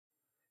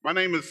My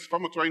name is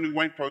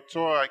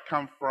Poutoa. I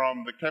come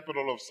from the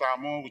capital of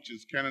Samoa, which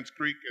is Cannons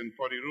Creek in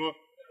Poutoa.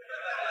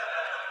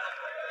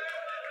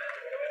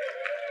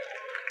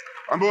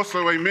 I'm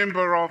also a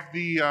member of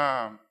the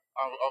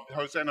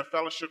Hosanna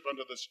Fellowship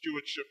under the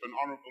stewardship and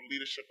honorable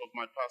leadership of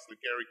my pastor,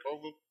 Gary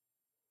Colville.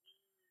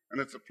 And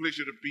it's a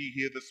pleasure to be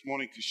here this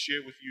morning to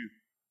share with you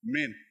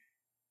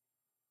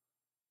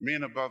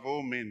men above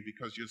all men,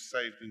 because you're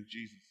saved in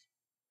Jesus.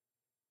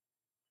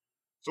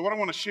 So what I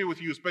want to share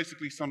with you is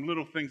basically some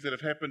little things that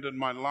have happened in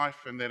my life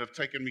and that have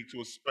taken me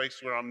to a space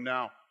where I'm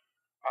now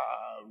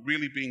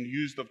really being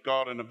used of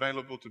God and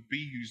available to be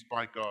used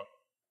by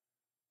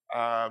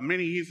God.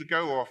 Many years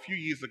ago, or a few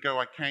years ago,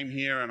 I came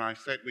here and I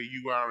sat where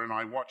you are and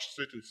I watched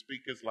certain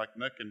speakers like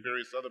Nick and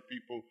various other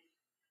people.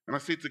 And I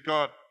said to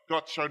God,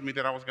 God showed me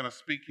that I was going to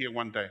speak here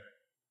one day.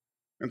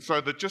 And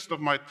so the gist of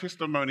my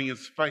testimony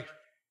is faith.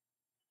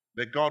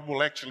 That God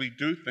will actually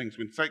do things.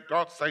 When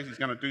God says he's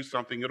going to do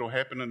something, it'll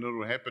happen, and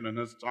it'll happen in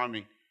his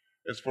timing.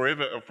 As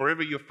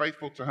forever you're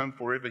faithful to him,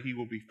 forever he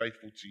will be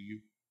faithful to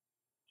you.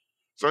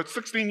 So at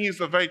 16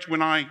 years of age,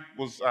 when I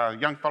was a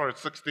young fellow at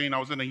 16, I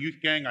was in a youth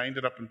gang. I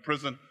ended up in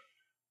prison.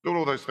 Did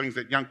all those things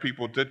that young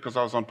people did because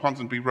I was on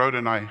Ponsonby Road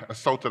and I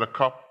assaulted a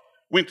cop.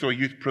 Went to a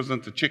youth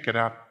prison to check it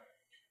out.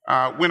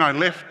 When I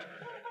left,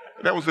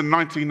 that was in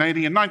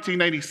 1980. In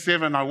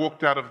 1987, I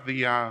walked out of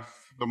the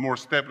more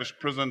established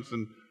prisons,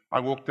 and I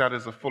walked out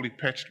as a fully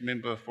patched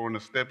member for an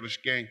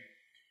established gang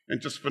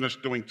and just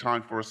finished doing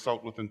time for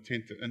assault with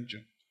intent to injure.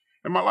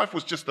 And my life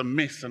was just a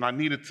mess, and I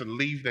needed to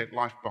leave that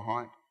life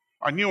behind.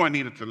 I knew I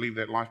needed to leave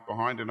that life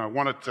behind, and I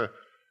wanted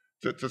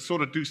to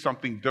sort of do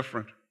something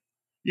different.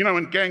 You know,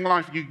 in gang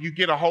life, you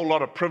get a whole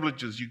lot of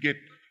privileges. You get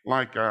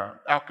like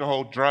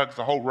alcohol, drugs,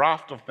 a whole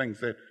raft of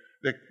things that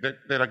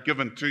are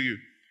given to you.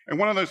 And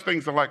one of those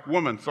things are like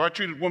women. So I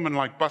treated women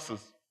like buses.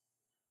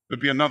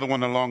 There'd be another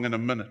one along in a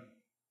minute.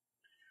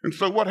 And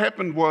so what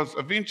happened was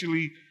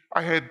eventually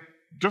I had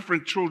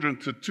different children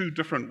to two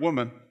different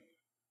women,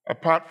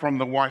 apart from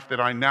the wife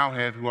that I now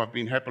have, who I've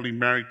been happily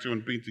married to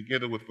and been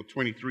together with for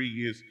 23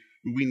 years.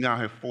 And we now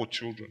have 4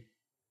 children.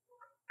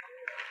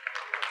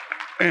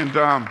 And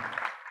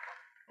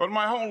but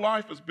my whole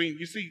life has been,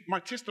 you see, my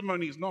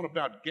testimony is not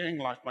about gang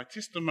life. My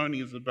testimony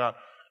is about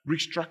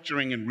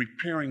restructuring and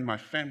repairing my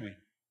family.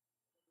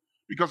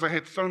 Because I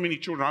had so many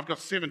children. I've got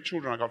 7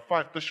 children. I've got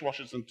 5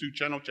 dishwashers and 2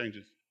 channel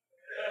changers.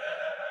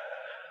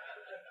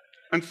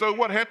 And so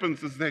what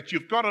happens is that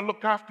you've got to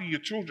look after your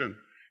children.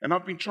 And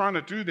I've been trying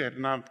to do that.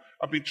 And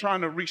I've been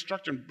trying to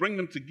restructure and bring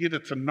them together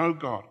to know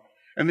God.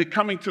 And they're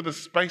coming to the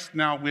space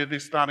now where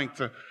they're starting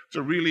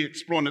to really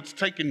explore. And it's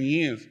taken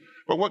years.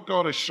 But what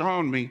God has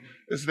shown me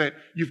is that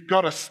you've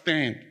got to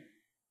stand.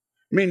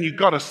 Men, you've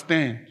got to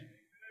stand.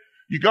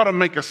 You've got to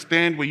make a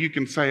stand where you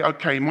can say,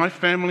 okay, my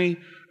family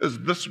is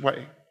this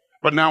way.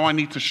 But now I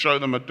need to show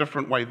them a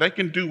different way. They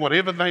can do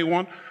whatever they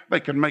want. They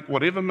can make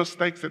whatever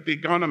mistakes that they're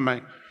going to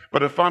make.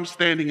 But if I'm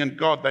standing in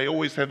God, they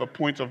always have a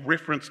point of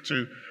reference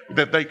to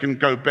that they can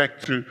go back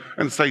to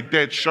and say,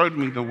 Dad showed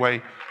me the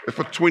way.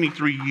 For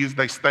 23 years,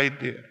 they stayed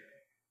there.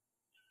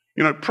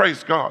 You know,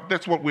 praise God.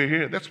 That's what we're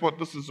here. That's what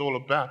this is all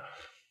about.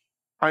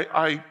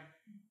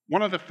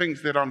 One of the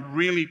things that I'm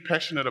really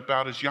passionate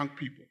about is young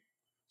people.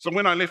 So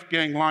when I left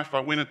gang life, I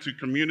went into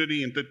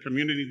community and did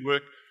community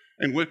work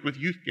and worked with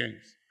youth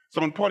gangs.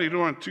 So in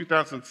Poutoa in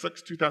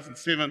 2006,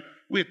 2007,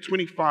 we had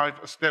 25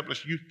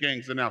 established youth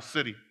gangs in our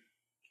city.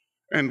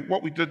 And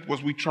what we did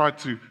was we tried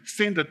to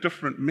send a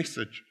different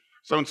message.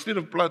 So instead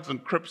of Bloods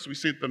and Crips, we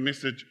sent the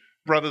message,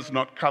 brothers,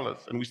 not colors.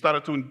 And we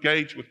started to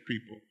engage with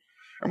people.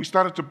 And we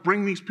started to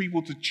bring these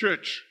people to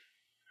church.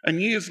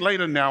 And years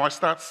later now, I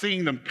start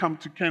seeing them come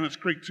to Cannons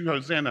Creek, to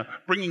Hosanna,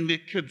 bringing their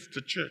kids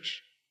to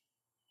church.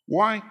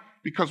 Why?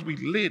 Because we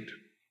led.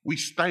 We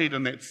stayed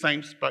in that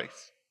same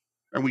space.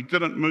 And we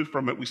didn't move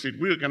from it. We said,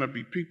 we're going to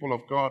be people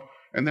of God,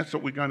 and that's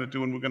what we're going to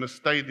do, and we're going to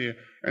stay there.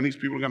 And these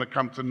people are going to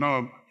come to know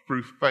him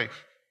through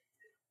faith,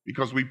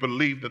 because we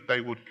believe that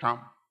they would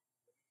come.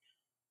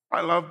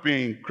 I love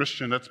being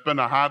Christian. It's been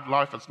a hard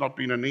life. It's not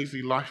been an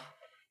easy life,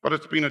 but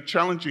it's been a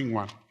challenging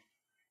one.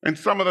 And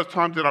some of the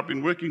times that I've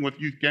been working with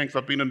youth gangs,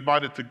 I've been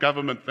invited to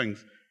government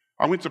things.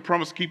 I went to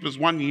Promise Keepers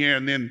one year,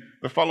 and then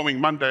the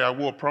following Monday, I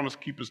wore a Promise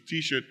Keepers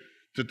t-shirt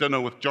to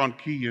dinner with John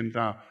Key and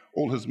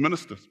all his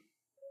ministers.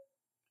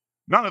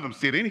 None of them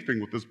said anything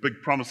with this big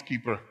Promise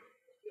Keeper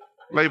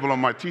label on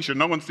my t-shirt.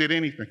 No one said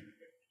anything.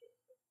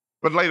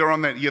 But later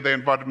on that year, they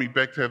invited me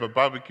back to have a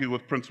barbecue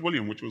with Prince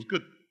William, which was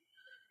good.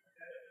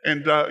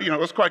 And, it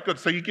was quite good.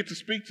 So you get to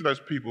speak to those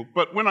people.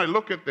 But when I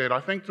look at that, I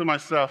think to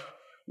myself,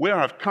 where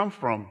I've come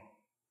from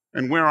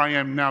and where I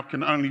am now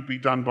can only be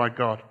done by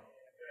God.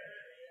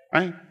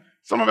 Eh?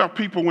 Some of our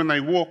people, when they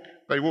walk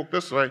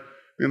this way,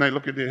 then they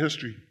look at their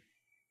history.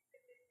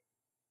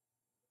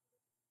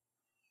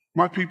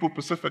 My people,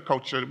 Pacific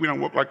culture, we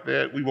don't walk like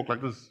that. We walk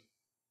like this.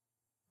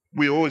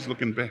 We're always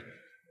looking back.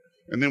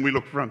 And then we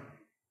look front.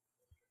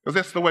 Because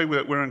that's the way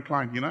we're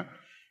inclined, you know?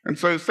 And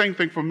so the same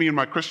thing for me in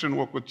my Christian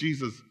walk with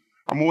Jesus.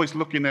 I'm always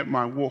looking at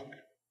my walk,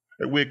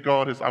 at where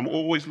God is. I'm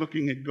always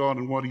looking at God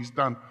and what he's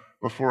done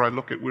before I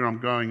look at where I'm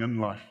going in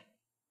life.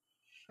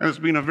 And it's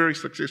been a very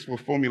successful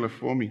formula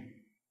for me.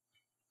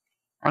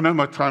 I know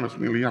my time is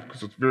nearly up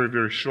because it's very,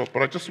 very short,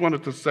 but I just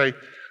wanted to say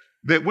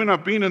that when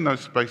I've been in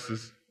those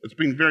spaces, it's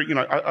been very,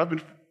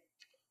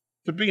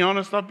 to be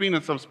honest, I've been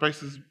in some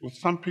spaces with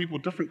some people,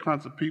 different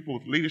kinds of people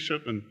with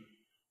leadership and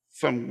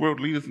some world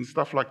leaders and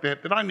stuff like that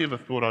I never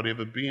thought I'd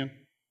ever be in.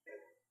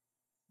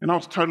 And I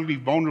was totally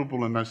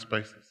vulnerable in those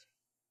spaces.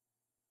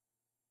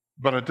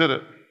 But I did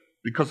it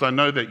because I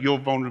know that your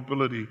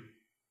vulnerability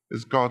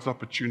is God's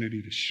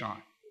opportunity to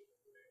shine.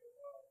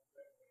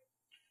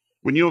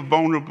 When you're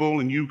vulnerable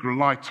and you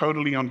rely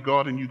totally on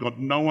God and you've got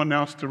no one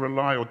else to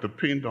rely or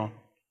depend on,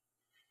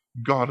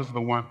 God is the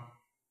one.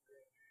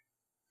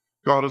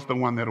 God is the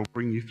one that will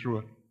bring you through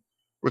it.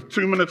 With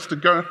 2 minutes to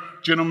go,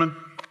 gentlemen,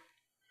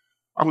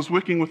 I was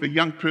working with a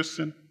young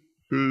person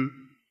who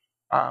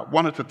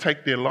wanted to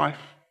take their life.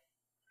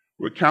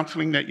 We're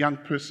counseling that young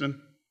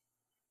person,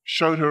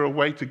 showed her a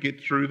way to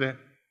get through that,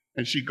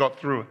 and she got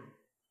through it.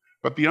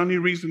 But the only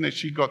reason that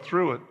she got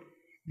through it,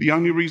 the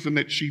only reason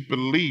that she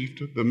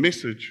believed the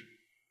message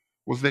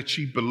was that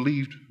she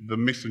believed the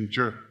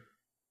messenger.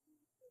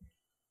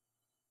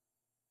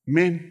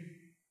 Men,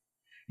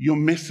 your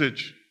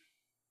message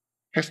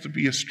has to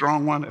be a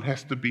strong one. It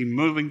has to be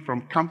moving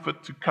from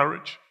comfort to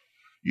courage.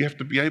 You have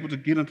to be able to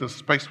get into a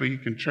space where you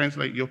can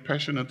translate your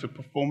passion into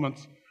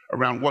performance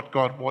around what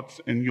God wants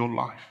in your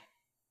life.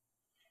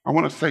 I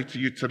want to say to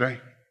you today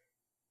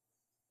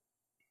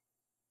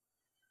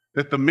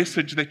that the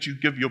message that you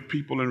give your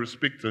people in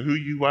respect to who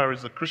you are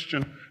as a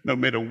Christian, no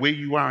matter where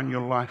you are in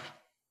your life.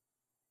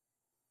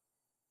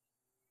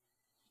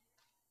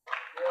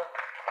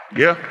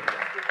 Yeah.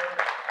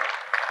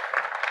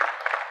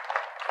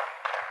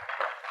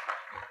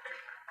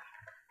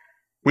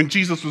 When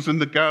Jesus was in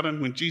the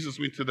garden, when Jesus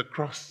went to the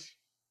cross,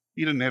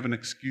 he didn't have an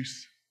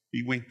excuse.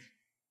 He went.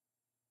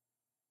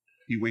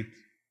 He went.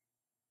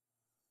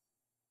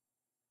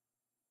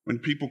 When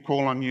people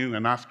call on you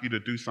and ask you to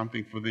do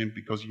something for them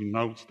because you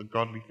know it's the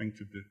godly thing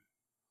to do,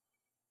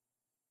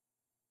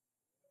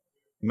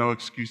 no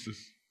excuses.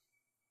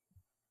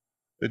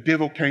 The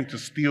devil came to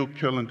steal,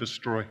 kill, and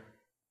destroy.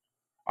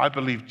 I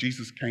believe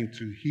Jesus came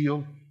to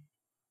heal,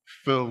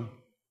 fill,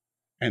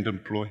 and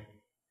employ.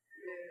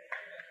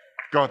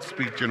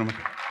 Godspeed, gentlemen.